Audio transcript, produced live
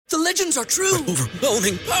The legends are true.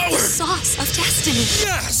 Overwhelming power! Sauce of destiny.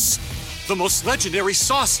 Yes! The most legendary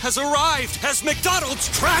sauce has arrived as McDonald's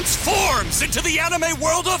transforms into the anime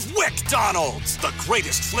world of WickDonald's. The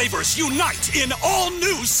greatest flavors unite in all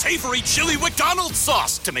new savory chili McDonald's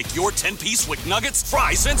sauce to make your 10-piece Wick Nuggets,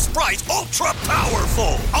 fries, and Sprite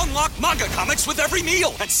ultra-powerful. Unlock manga comics with every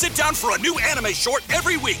meal and sit down for a new anime short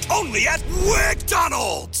every week only at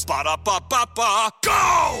WickDonald's. Ba-da-ba-ba-ba,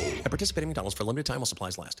 go! At participating McDonald's for a limited time while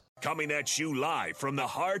supplies last. Coming at you live from the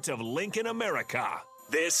heart of Lincoln, America.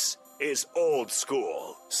 This is Old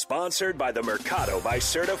School, sponsored by the Mercado by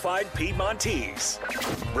Certified Piedmontese.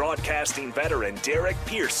 Broadcasting veteran Derek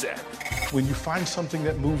Pearson. When you find something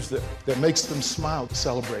that moves them, that makes them smile,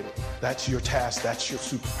 celebrate it. That's your task. That's your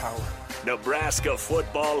superpower. Nebraska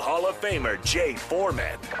Football Hall of Famer Jay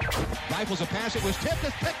Foreman. Rifles a pass. It was tipped.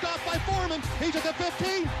 It's picked off by Foreman. He's at the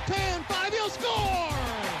 15, 10, 5. He'll score!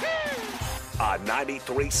 On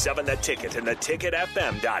 93.7 The Ticket and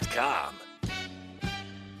theticketfm.com.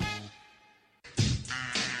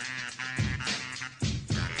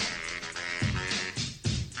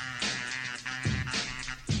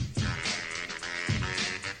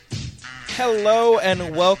 Hello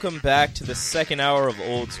and welcome back to the second hour of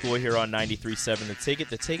Old School here on 93.7 The Ticket,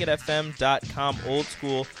 theticketfm.com. Old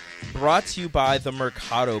School, brought to you by the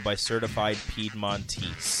Mercado by Certified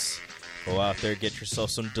Piedmontese. Go out there, get yourself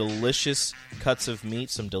some delicious cuts of meat,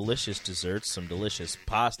 some delicious desserts, some delicious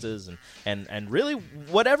pastas, and really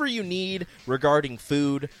whatever you need regarding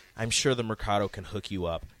food, I'm sure the Mercado can hook you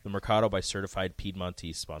up. The Mercado by Certified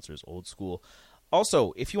Piedmontese sponsors Old School.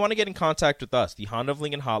 Also, if you want to get in contact with us, the Honda of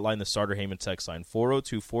Lincoln hotline, the Starter Heyman text line,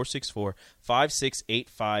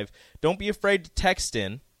 402-464-5685. Don't be afraid to text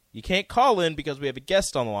in. You can't call in because we have a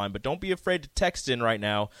guest on the line, but don't be afraid to text in right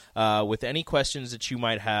now with any questions that you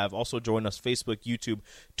might have. Also, join us Facebook, YouTube,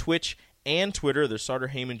 Twitch, and Twitter, the Starter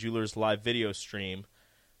Heyman Jewelers live video stream.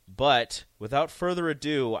 But without further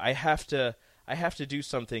ado, I have to do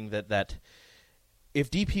something that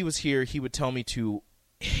if DP was here, he would tell me to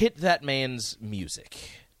hit that man's music.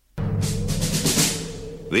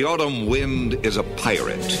 The autumn wind is a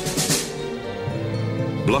pirate,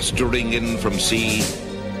 blustering in from sea.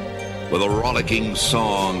 With a rollicking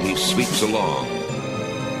song, he sweeps along,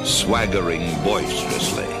 swaggering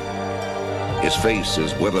boisterously. His face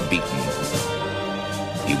is weather-beaten.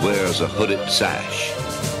 He wears a hooded sash,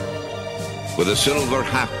 with a silver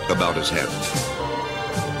hat about his head,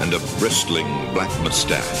 and a bristling black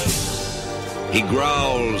mustache. He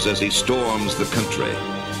growls as he storms the country,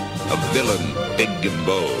 a villain big and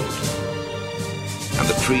bold. And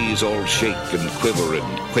the trees all shake and quiver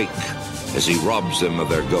and quake as he robs them of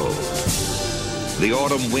their gold. The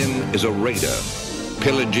autumn wind is a raider,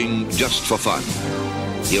 pillaging just for fun.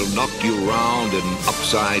 He'll knock you round and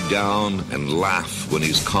upside down and laugh when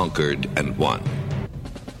he's conquered and won.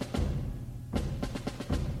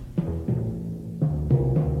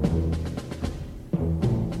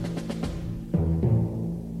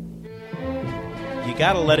 You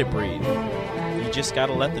gotta let it breathe. You just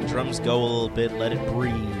gotta let the drums go a little bit, let it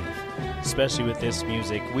breathe, especially with this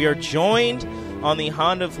music. We are joined on the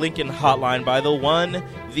Honda of Lincoln hotline by the one,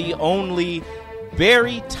 the only,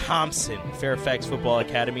 Barry Thompson, Fairfax Football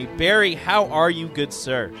Academy. Barry, how are you, good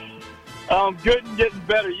sir? Good and getting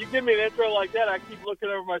better. You give me an intro like that, I keep looking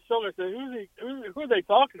over my shoulder and say, who are they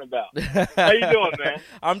talking about? How you doing, man?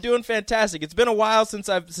 I'm doing fantastic. It's been a while since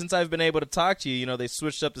I've been able to talk to you. You know, they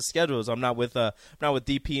switched up the schedules. I'm not with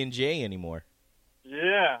DP and J anymore.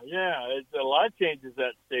 Yeah. It's a lot of changes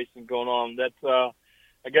at station going on. That's I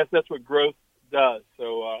guess that's what growth does.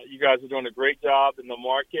 So you guys are doing a great job in the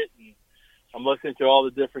market, and I'm listening to all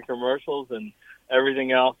the different commercials and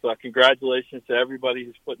everything else. So congratulations to everybody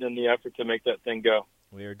who's putting in the effort to make that thing go.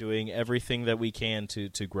 We are doing everything that we can to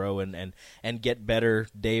grow and get better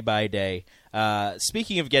day by day.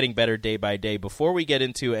 Speaking of getting better day by day, before we get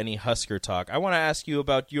into any Husker talk, I want to ask you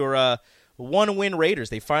about your one-win Raiders.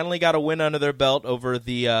 They finally got a win under their belt over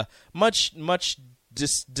the much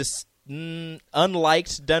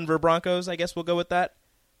unliked Denver Broncos. I guess we'll go with that.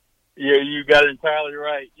 Yeah, you got it entirely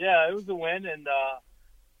right. Yeah, it was a win, and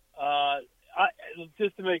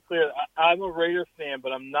just to make clear, I'm a Raiders fan,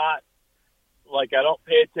 but I'm not, I don't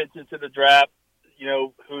pay attention to the draft,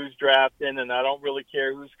 who's drafting, and I don't really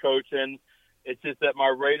care who's coaching. It's just that my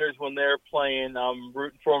Raiders, when they're playing, I'm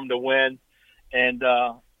rooting for them to win, and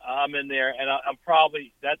I'm in there, and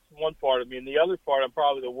that's one part of me. And the other part, I'm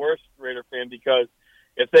probably the worst Raider fan because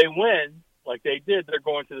if they win, like they did, they're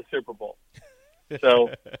going to the Super Bowl. So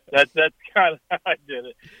that's kind of how I did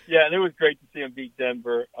it. Yeah, and it was great to see them beat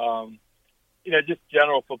Denver. Just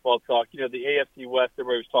general football talk. The AFC West,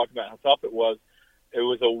 everybody was talking about how tough it was. It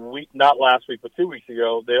was a week, not last week, but 2 weeks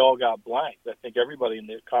ago, they all got blanked. I think everybody in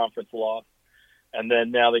the conference lost. And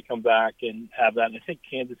then now they come back and have that. And I think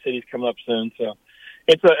Kansas City's coming up soon. So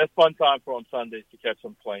it's a fun time for on Sundays to catch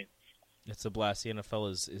them playing. It's a blast. The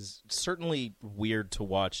NFL is certainly weird to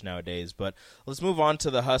watch nowadays. But let's move on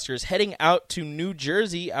to the Huskers. Heading out to New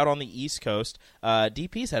Jersey, out on the East Coast.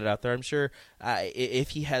 DP's headed out there. I'm sure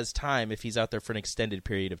if he has time, if he's out there for an extended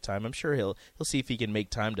period of time, I'm sure he'll see if he can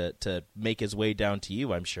make time to make his way down to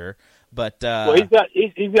you, I'm sure. But well,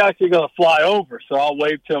 he's actually going to fly over, so I'll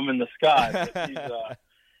wave to him in the sky. But he's,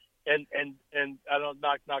 and I don't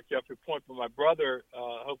knock you off your point, but my brother,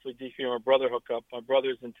 hopefully DC and my brother hook up. My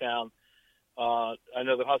brother's in town. I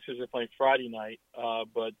know the Huskers are playing Friday night,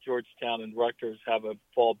 but Georgetown and Rutgers have a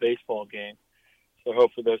fall baseball game, so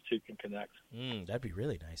hopefully those two can connect. That'd be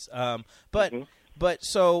really nice. But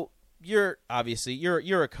so you're obviously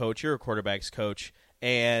you're a coach, you're a quarterback's coach,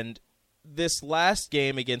 and this last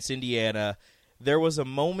game against Indiana, there was a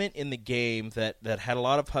moment in the game that had a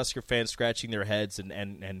lot of Husker fans scratching their heads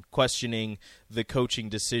and questioning the coaching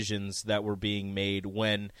decisions that were being made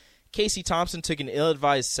when Casey Thompson took an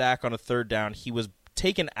ill-advised sack on a third down. He was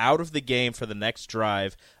taken out of the game for the next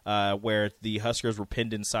drive where the Huskers were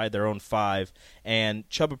pinned inside their own 5, and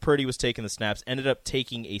Chubba Purdy was taking the snaps, ended up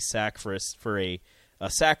taking a sack for a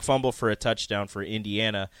sack fumble for a touchdown for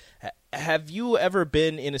Indiana. Have you ever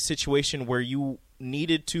been in a situation where you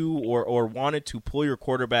needed to or wanted to pull your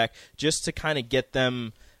quarterback just to kind of get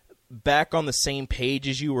them back on the same page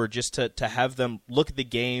as you, or just to have them look at the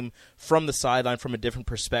game from the sideline from a different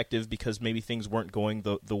perspective because maybe things weren't going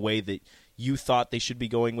the way that you thought they should be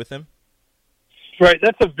going with him? Right.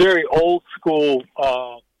 That's a very old school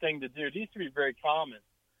thing to do. It used to be very common.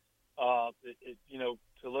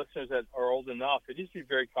 To listeners that are old enough, it used to be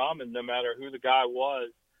very common no matter who the guy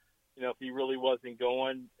was, if he really wasn't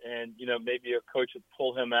going and, maybe a coach would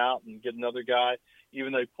pull him out and get another guy.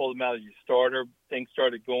 Even though he pulled him out as your starter, things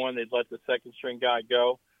started going, they'd let the second string guy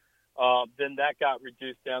go. Then that got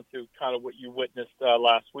reduced down to kind of what you witnessed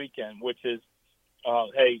last weekend, which is,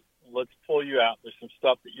 hey, let's pull you out. There's some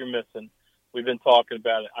stuff that you're missing. We've been talking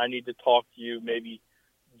about it. I need to talk to you maybe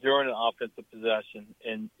during an offensive possession,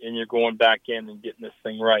 and you're going back in and getting this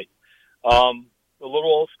thing right. A little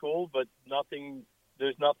old school, but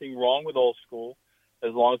there's nothing wrong with old school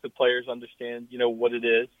as long as the players understand, what it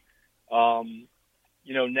is.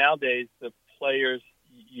 Nowadays the players,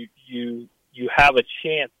 you have a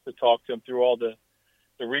chance to talk to them through all the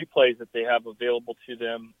replays that they have available to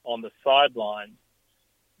them on the sideline.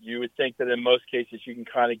 You would think that in most cases you can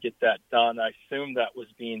kind of get that done. I assume that was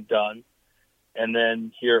being done. And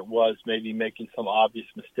then here it was maybe making some obvious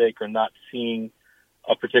mistake or not seeing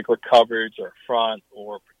a particular coverage or front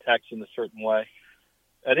or protection a certain way.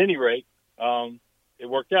 At any rate, it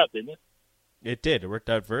worked out, didn't it? It did. It worked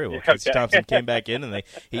out very well. Casey Thompson came back in, and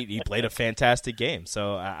he played a fantastic game.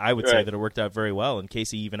 So I would say that it worked out very well. And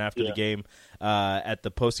Casey, even after the game, at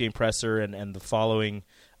the postgame presser and the following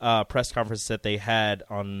press conference that they had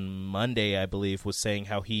on Monday, I believe, was saying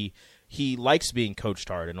how he likes being coached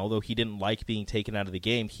hard. And although he didn't like being taken out of the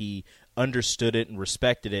game, he understood it and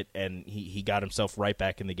respected it, and he got himself right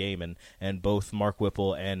back in the game. And both Mark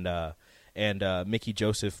Whipple and Mickey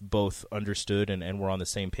Joseph both understood and were on the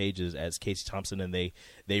same page as Casey Thompson, and they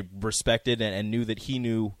respected and knew that he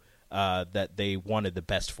knew that they wanted the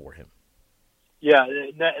best for him. Yeah,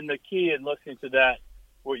 and the key in listening to that,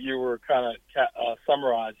 what you were kind of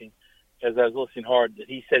summarizing as I was listening hard, that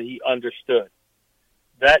he said he understood.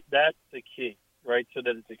 That's the key, right? So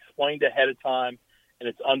that it's explained ahead of time and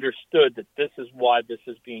it's understood that this is why this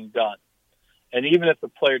is being done. And even if the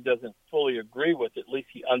player doesn't fully agree with it, at least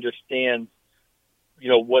he understands,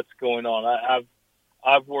 what's going on.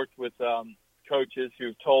 I've worked with coaches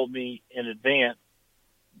who've told me in advance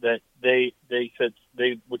that they said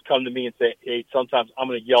they would come to me and say, hey, sometimes I'm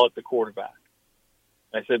going to yell at the quarterback.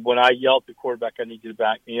 I said, when I yell at the quarterback, I need you to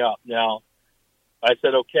back me up. Now, I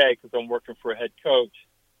said, okay, because I'm working for a head coach,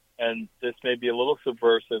 and this may be a little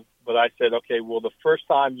subversive, but I said, okay, well, the first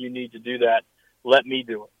time you need to do that, let me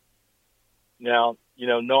do it. Now,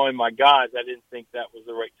 knowing my guys, I didn't think that was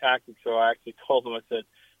the right tactic, so I actually told them, I said,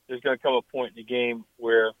 there's going to come a point in the game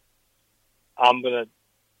where I'm going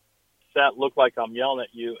to look like I'm yelling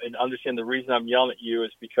at you, and understand the reason I'm yelling at you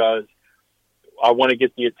is because I want to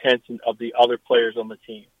get the attention of the other players on the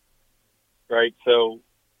team, right? So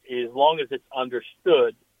as long as it's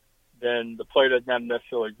understood, then the player doesn't have to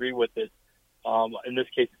necessarily agree with it. In this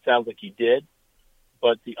case, it sounds like he did.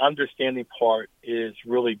 But the understanding part is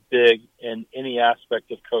really big in any aspect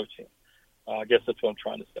of coaching. I guess that's what I'm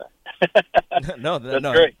trying to say. No, That's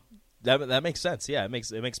great. That makes sense. Yeah, it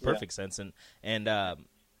makes perfect sense. And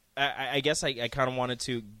I guess I kind of wanted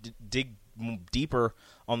to dig deeper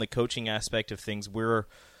on the coaching aspect of things. We're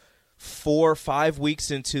 4 or 5 weeks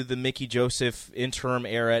into the Mickey Joseph interim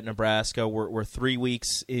era at Nebraska. We're 3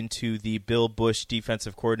 weeks into the Bill Busch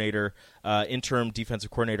defensive coordinator, interim defensive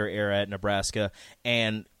coordinator era at Nebraska,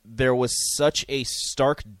 and there was such a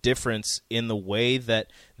stark difference in the way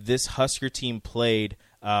that this Husker team played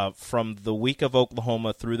from the week of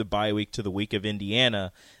Oklahoma through the bye week to the week of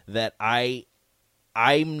Indiana that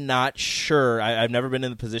I'm not sure. I've never been in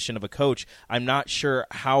the position of a coach. I'm not sure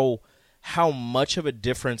how much of a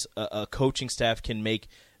difference a coaching staff can make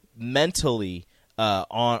mentally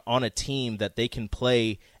on a team that they can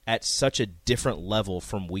play at such a different level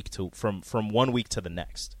from 1 week to the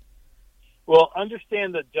next. Well,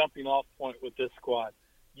 understand the jumping off point with this squad.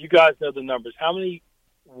 You guys know the numbers. How many?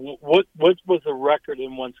 What was the record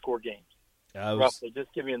in one-score games? Roughly,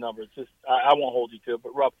 just give me a number. It's just I won't hold you to it,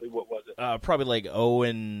 but roughly, what was it? Probably like 0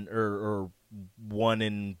 or 1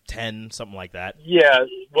 in 10, something like that. Yeah,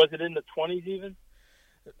 was it in the 20s even?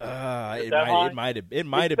 It might have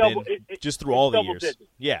been just through all the years.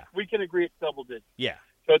 Digits. Yeah, we can agree it's double digits. Yeah,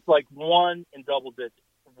 so it's like 1 in double digits,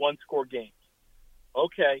 one-score games.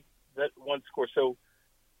 Okay, that one score. So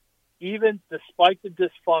even despite the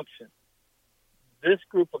dysfunction, this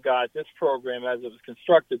group of guys, this program as it was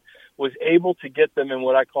constructed, was able to get them in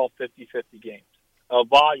what I call 50-50 games, a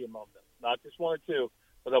volume of them, not just 1 or 2,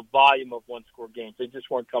 but a volume of one-score games. They just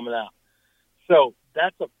weren't coming out. So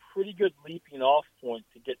that's a pretty good leaping off point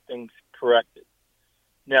to get things corrected.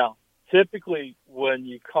 Now, typically when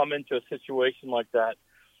you come into a situation like that,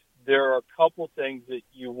 there are a couple things that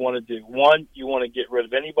you want to do. One, you want to get rid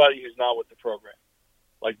of anybody who's not with the program.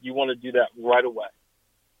 Like, you want to do that right away,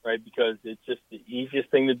 right? Because it's just the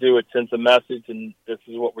easiest thing to do. It sends a message, and this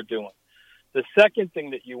is what we're doing. The second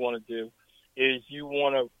thing that you want to do is you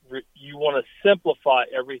want to simplify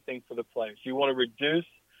everything for the players. You want to reduce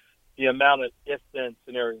the amount of if-then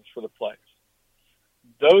scenarios for the players.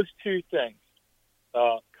 Those two things,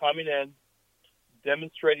 coming in,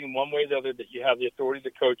 demonstrating one way or the other that you have the authority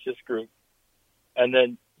to coach this group, and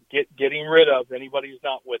then getting rid of anybody who's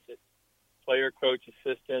not with it, player, coach,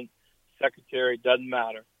 assistant, secretary, doesn't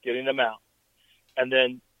matter, getting them out, and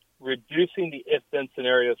then reducing the if-then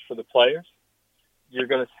scenarios for the players, you're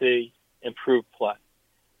going to see improved play.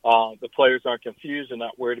 The players aren't confused. They're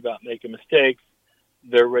not worried about making mistakes.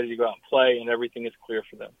 They're ready to go out and play, and everything is clear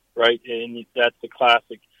for them, right? And that's the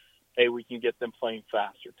classic, hey, we can get them playing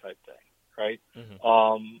faster type thing. Right. Mm-hmm.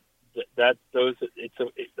 All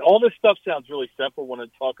this stuff sounds really simple when I'm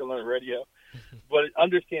talking on the radio, but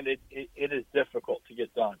understand it is difficult to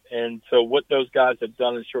get done. And so what those guys have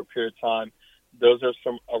done in a short period of time, those are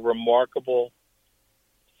a remarkable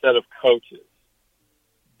set of coaches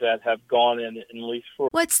that have gone in at least for.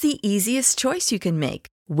 What's the easiest choice you can make?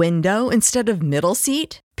 Window instead of middle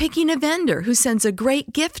seat? Picking a vendor who sends a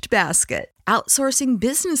great gift basket? Outsourcing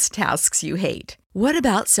business tasks you hate? What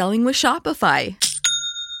about selling with Shopify?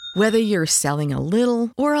 Whether you're selling a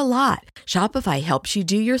little or a lot, Shopify helps you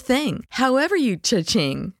do your thing, however you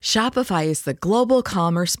cha-ching. Shopify is the global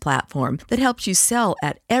commerce platform that helps you sell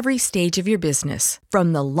at every stage of your business.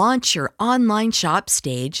 From the launch your online shop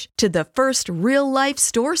stage to the first real-life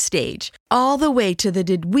store stage, all the way to the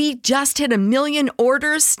did we just hit 1 million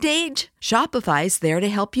orders stage. Shopify's there to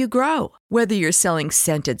help you grow. Whether you're selling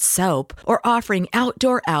scented soap or offering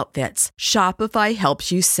outdoor outfits, Shopify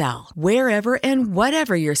helps you sell. Wherever and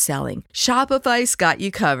whatever you're selling, Shopify's got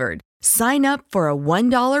you covered. Sign up for a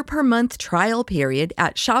 $1 per month trial period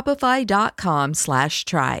at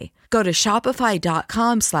shopify.com/try. Go to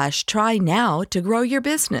shopify.com/try now to grow your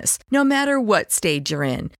business, no matter what stage you're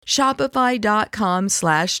in.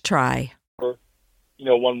 Shopify.com/try.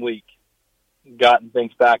 1 week, gotten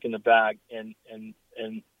things back in the bag, and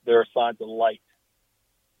there are signs of light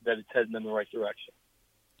that it's heading in the right direction.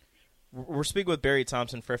 We're speaking with Barry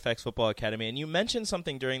Thompson, Fairfax Football Academy, and you mentioned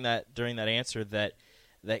something during that answer that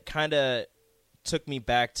kind of took me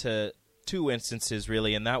back to two instances,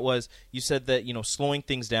 really, and that was you said that slowing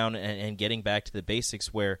things down and getting back to the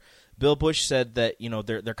basics, where Bill Busch said that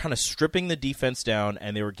they're kind of stripping the defense down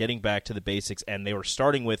and they were getting back to the basics, and they were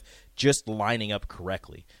starting with just lining up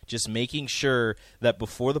correctly, just making sure that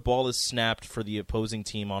before the ball is snapped for the opposing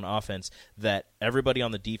team on offense, that everybody on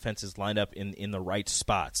the defense is lined up in the right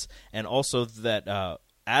spots, and also that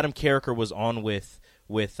Adam Carricker was on with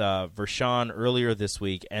Vershawn earlier this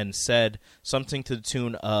week and said something to the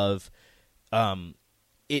tune of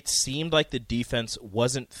it seemed like the defense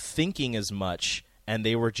wasn't thinking as much and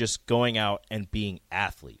they were just going out and being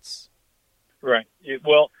athletes. Right.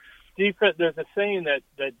 Well, defense. There's a saying that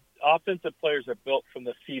offensive players are built from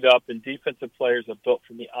the feet up, and defensive players are built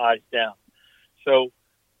from the eyes down. So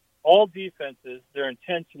all defenses, their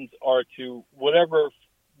intentions are to whatever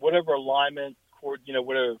alignment,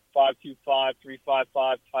 whatever 5-2-5,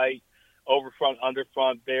 3-5-5, tight, over front, under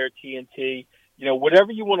front, bear, TNT,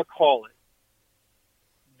 whatever you want to call it.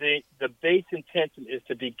 The base intention is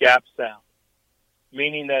to be gap sound,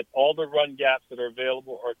 meaning that all the run gaps that are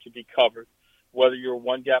available are to be covered, whether you're a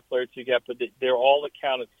one gap player, two gap, but they're all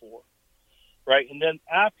accounted for, right? And then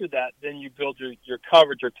after that, then you build your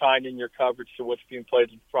coverage or tying in your coverage to what's being played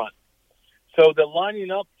in front. So the lining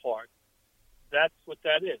up part, that's what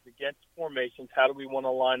that is. Against formations, how do we want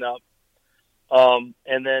to line up?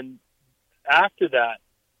 And then after that,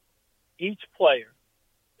 each player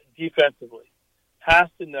defensively has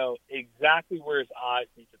to know exactly where his eyes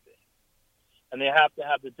need to be. And they have to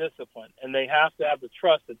have the discipline, and they have to have the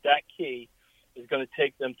trust that key is going to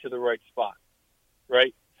take them to the right spot,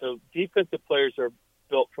 right? So defensive players are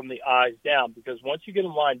built from the eyes down, because once you get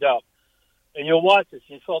them lined up, and you'll watch this,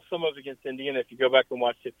 you saw some of it against Indiana if you go back and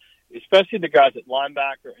watch it, especially the guys at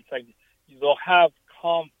linebacker and second, they'll have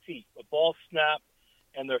calm feet. The ball snaps,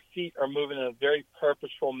 and their feet are moving in a very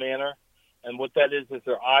purposeful manner. And what that is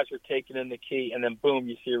their eyes are taking in the key, and then boom,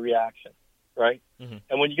 you see a reaction, right? Mm-hmm.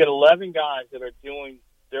 And when you get 11 guys that are doing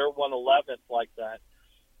their 1/11th like that,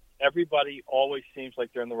 everybody always seems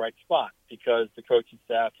like they're in the right spot, because the coaching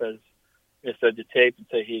staff has said the tape and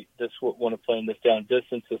say, hey, this would want to play in this down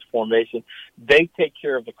distance, this formation. They take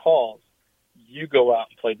care of the calls. You go out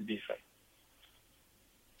and play the defense.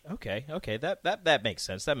 Okay, that makes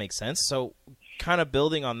sense. That makes sense. So kind of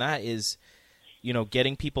building on that is,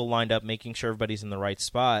 getting people lined up, making sure everybody's in the right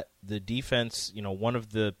spot. The defense, one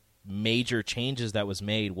of the major changes that was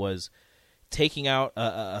made was taking out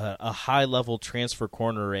a high-level transfer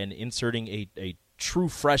corner and inserting a true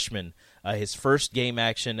freshman, his first game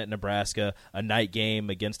action at Nebraska, a night game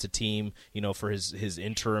against a team, for his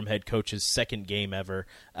interim head coach's second game ever.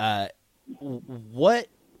 What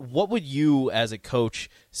would you, as a coach,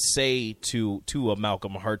 say to a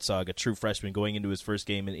Malcolm Hartzog, a true freshman, going into his first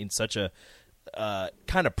game in such a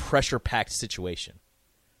kind of pressure-packed situation?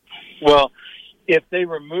 Well, if they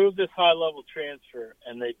remove this high-level transfer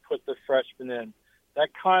and they put the freshman in, that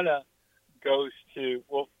kind of goes to,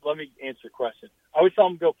 well, let me answer your question. I would tell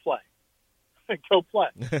them go play. Go play.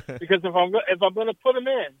 Because if I'm going to put him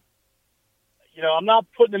in, I'm not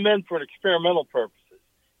putting him in for an experimental purposes.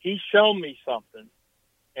 He's shown me something,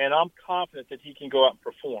 and I'm confident that he can go out and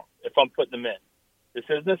perform if I'm putting him in. This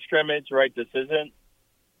isn't a scrimmage, right? This isn't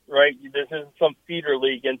some feeder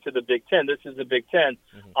league into the Big Ten. This is the Big Ten.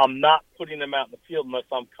 Mm-hmm. I'm not putting him out in the field unless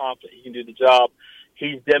I'm confident he can do the job.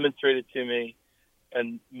 He's demonstrated to me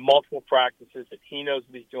in multiple practices that he knows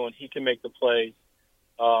what he's doing. He can make the plays.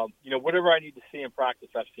 Whatever I need to see in practice,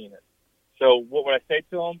 I've seen it. So what would I say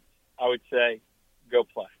to him? I would say, go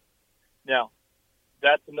play. Now,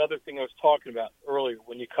 that's another thing I was talking about earlier.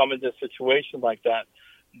 When you come into a situation like that,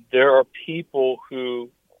 there are people who,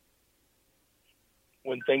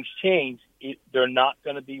 when things change, they're not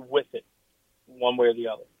going to be with it one way or the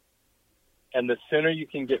other. And the sooner you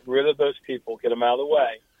can get rid of those people, get them out of the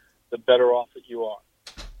way, the better off that you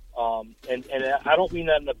are. And I don't mean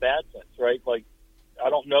that in a bad sense, right? Like, I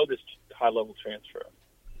don't know this high-level transfer.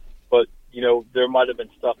 But, there might have been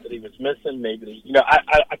stuff that he was missing. Maybe,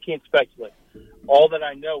 I can't speculate. All that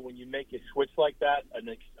I know, when you make a switch like that,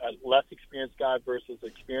 a less experienced guy versus an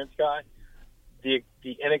experienced guy, the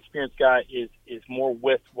inexperienced guy is more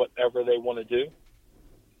with whatever they want to do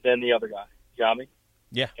than the other guy. You got me?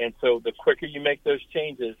 Yeah. And so the quicker you make those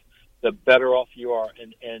changes, the better off you are.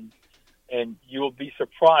 And you will be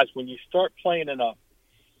surprised when you start playing enough,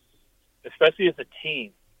 especially as a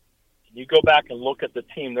team. You go back and look at the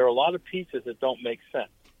team, there are a lot of pieces that don't make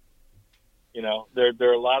sense. There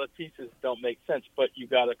are a lot of pieces that don't make sense, but you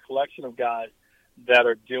got a collection of guys that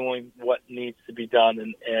are doing what needs to be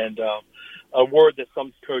done. And a word that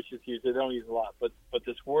some coaches use, they don't use a lot, but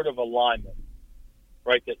this word of alignment,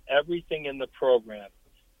 right? That everything in the program,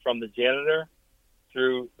 from the janitor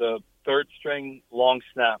through the third string long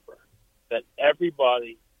snapper, that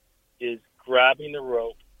everybody is grabbing the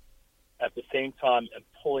rope at the same time and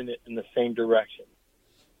pulling it in the same direction.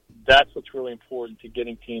 That's what's really important to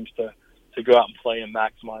getting teams to go out and play and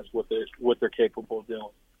maximize what they're capable of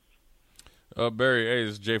doing. Barry, hey,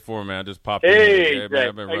 this is J4, man. I just popped in. Hey, man,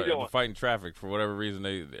 I've been fighting traffic for whatever reason.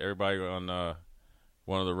 Everybody on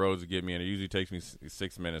one of the roads to get me in. It usually takes me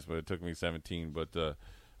 6 minutes, but it took me 17. But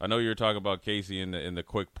I know you were talking about Casey in the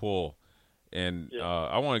quick pull, and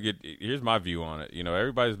I want to get. Here's my view on it.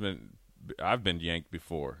 I've been yanked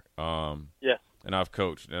before. And I've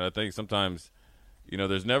coached, and I think sometimes,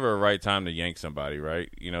 there's never a right time to yank somebody, right?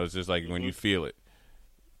 It's just like when you feel it.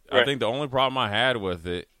 Right. I think the only problem I had with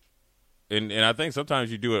it, and I think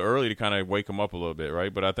sometimes you do it early to kind of wake them up a little bit,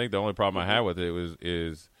 right? But I think the only problem I had with it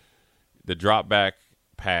is the drop back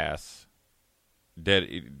pass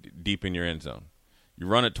deep in your end zone. You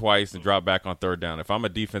run it twice and drop back on third down. If I'm a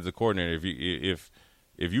defensive coordinator,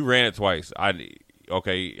 if you ran it twice,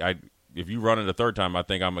 if you run it a third time, I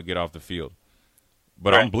think I'm gonna get off the field.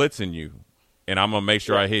 But right. I'm blitzing you, and I'm gonna make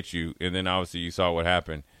sure I hit you. And then obviously you saw what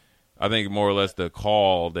happened. I think more or less the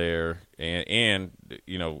call there, and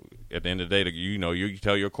at the end of the day, you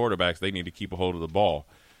tell your quarterbacks they need to keep a hold of the ball.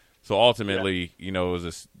 So ultimately, it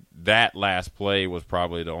was that last play was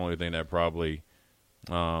probably the only thing that probably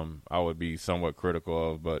I would be somewhat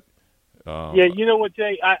critical of. But you know what,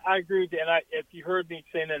 Jay, I agree with you. And if you heard me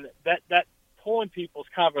saying that pulling people is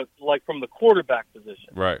kind of like from the quarterback position,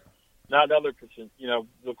 right? Not other positions.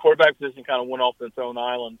 The quarterback position kind of went off its own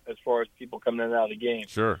island as far as people coming in and out of the game.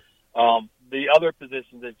 Sure. The other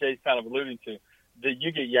positions that Jay's kind of alluding to, that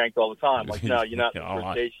you get yanked all the time. Like, no, you're not in the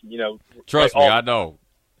first station. Trust me, I know.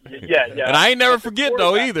 Yeah. And I ain't never forget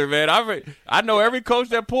though either, man. I know every coach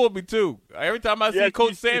that pulled me too. Every time I see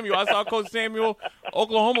Coach Samuel, I saw Coach Samuel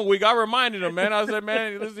Oklahoma week. I reminded him, man. I said,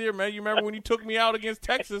 man, listen here, man. You remember when you took me out against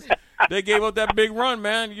Texas? They gave up that big run,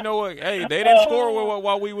 man. You know what? Hey, they didn't score while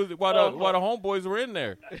the homeboys were in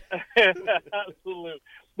there. Absolutely.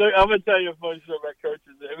 Look, I'm gonna tell you a funny story about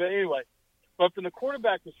coaches. Anyway, but from the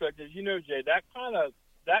quarterback perspective, Jay, that's kind of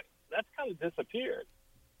disappeared.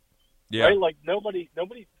 Yeah. Right? Like nobody.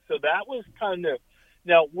 So that was kind of new.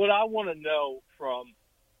 Now, what I want to know from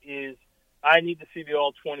is I need to see the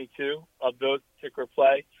all 22 of those particular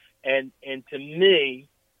play, and to me,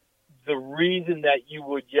 the reason that you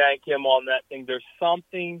would yank him on that thing, there's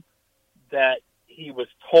something that he was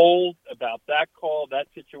told about that call, that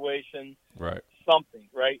situation, right? Something,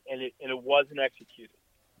 right? And it wasn't executed.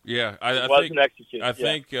 Yeah, it wasn't executed. I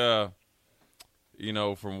think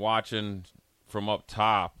from watching from up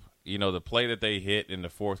top, the play that they hit in the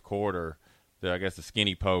fourth quarter, the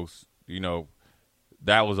skinny post,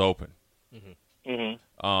 that was open.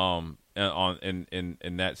 Mm-hmm.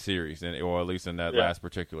 In that series, or at least in that last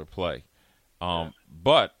particular play.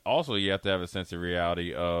 But also you have to have a sense of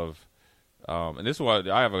reality of, and this is why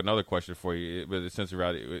I have another question for you. But the sense of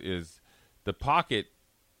reality is the pocket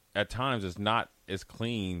at times is not as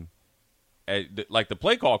clean. Like the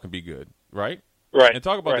play call can be good, right? Right. And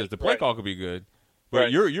talk about this. The play call could be good.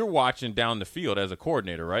 But you're watching down the field as a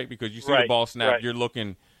coordinator, right? Because you see the ball snap, you're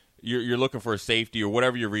looking for a safety or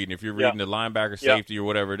whatever you're reading. If you're reading the linebacker safety or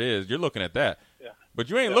whatever it is, you're looking at that. Yeah. But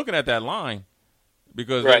you ain't looking at that line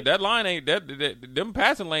because that line ain't them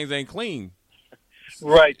passing lanes ain't clean.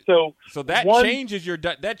 Right. So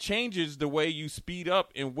that changes the way you speed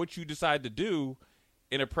up and what you decide to do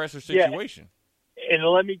in a pressure situation. Yeah. And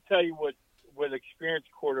let me tell you what experienced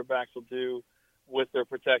quarterbacks will do with their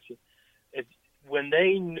protection.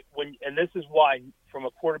 And this is why, from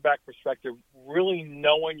a quarterback perspective, really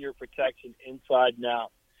knowing your protection inside and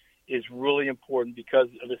out is really important because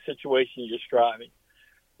of the situation you're striving.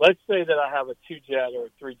 Let's say that I have a 2-jet or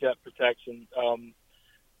a 3-jet protection. I'm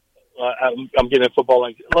getting a football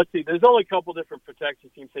length. Let's see. There's only a couple different protection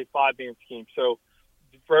schemes, say 5-man schemes. So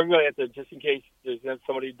for everybody out there, just in case there's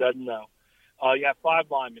somebody who doesn't know, you have 5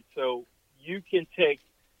 linemen. So you can take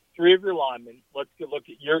 3 of your linemen. Let's look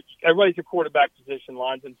at everybody's your quarterback position,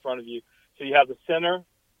 lines in front of you. So you have the center,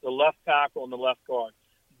 the left tackle, and the left guard.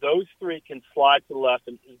 Those 3 can slide to the left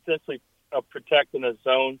and essentially protect in a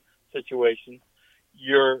zone situation.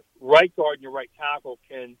 Your right guard and your right tackle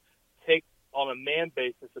can take on a man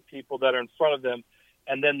basis the people that are in front of them,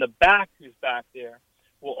 and then the back who's back there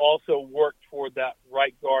will also work toward that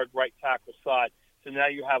right guard, right tackle side. So now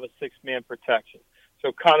you have a 6-man protection.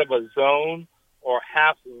 So kind of a zone or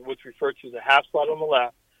half, which referred to as a half slot on the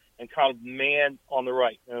left, and kind of man on the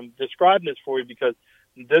right. And I'm describing this for you because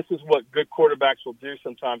this is what good quarterbacks will do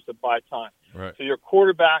sometimes to buy time. Right. So your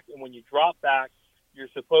quarterback, and when you drop back, you're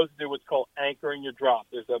supposed to do what's called anchoring your drop.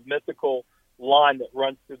 There's a mythical line that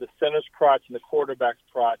runs through the center's crotch and the quarterback's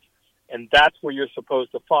crotch, and that's where you're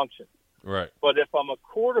supposed to function. Right. But if I'm a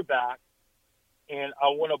quarterback and I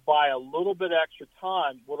want to buy a little bit extra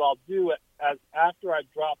time, what I'll do as after I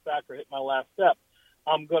drop back or hit my last step,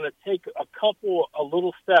 I'm going to take a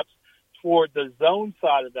little steps toward the zone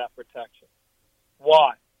side of that protection.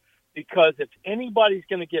 Why? Because if anybody's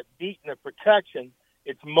going to get beaten in protection,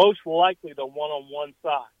 it's most likely the one-on-one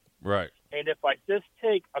side. Right. And if I just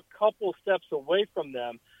take a couple steps away from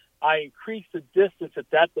them, I increase the distance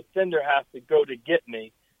that defender has to go to get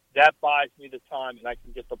me. That buys me the time, and I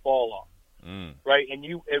can get the ball off. right? And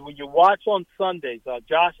when you watch on Sundays,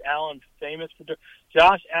 Josh Allen's famous for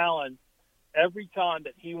Josh Allen. Every time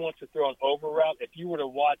that he wants to throw an over route, if you were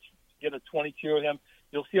to get a 22 of him,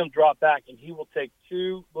 you'll see him drop back, and he will take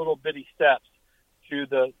 2 little bitty steps to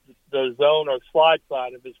the zone or slide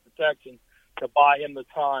side of his protection to buy him the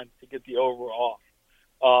time to get the over off.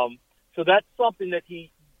 So that's something that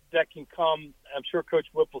can come. I'm sure Coach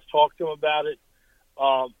Whipple's talked to him about it,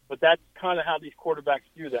 but that's kind of how these quarterbacks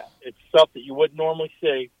do that. It's stuff that you wouldn't normally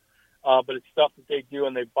see, but it's stuff that they do,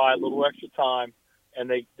 and they buy a little extra time, and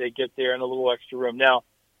they get there in a little extra room. Now,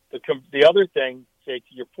 the other thing, Jay,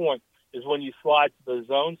 to your point, is when you slide to the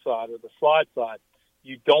zone side or the slide side,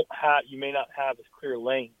 you may not have as clear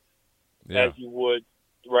lanes as you would,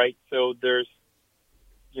 right? So there's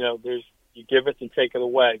you give it and take it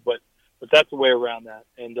away, but that's the way around that.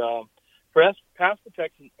 And pass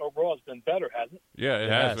protection overall has been better, hasn't it? Yeah, it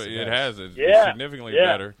has. It has. It's significantly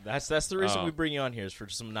better. That's the reason we bring you on here, is for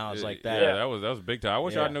some knowledge like that. Yeah, that was big time. I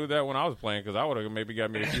wish I knew that when I was playing, because I would have maybe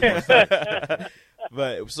got me a few more steps.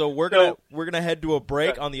 But so we're gonna head to a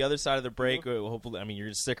break. On the other side of the break, hopefully, you're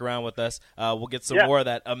gonna stick around with us. We'll get some more of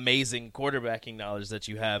that amazing quarterbacking knowledge that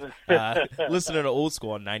you have. Listening to Old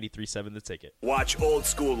School on 93.7 The Ticket. Watch Old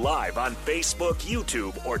School live on Facebook,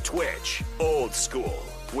 YouTube, or Twitch. Old School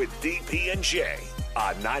with DP and J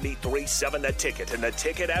on 93.7 The Ticket and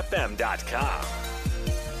theticketfm.com.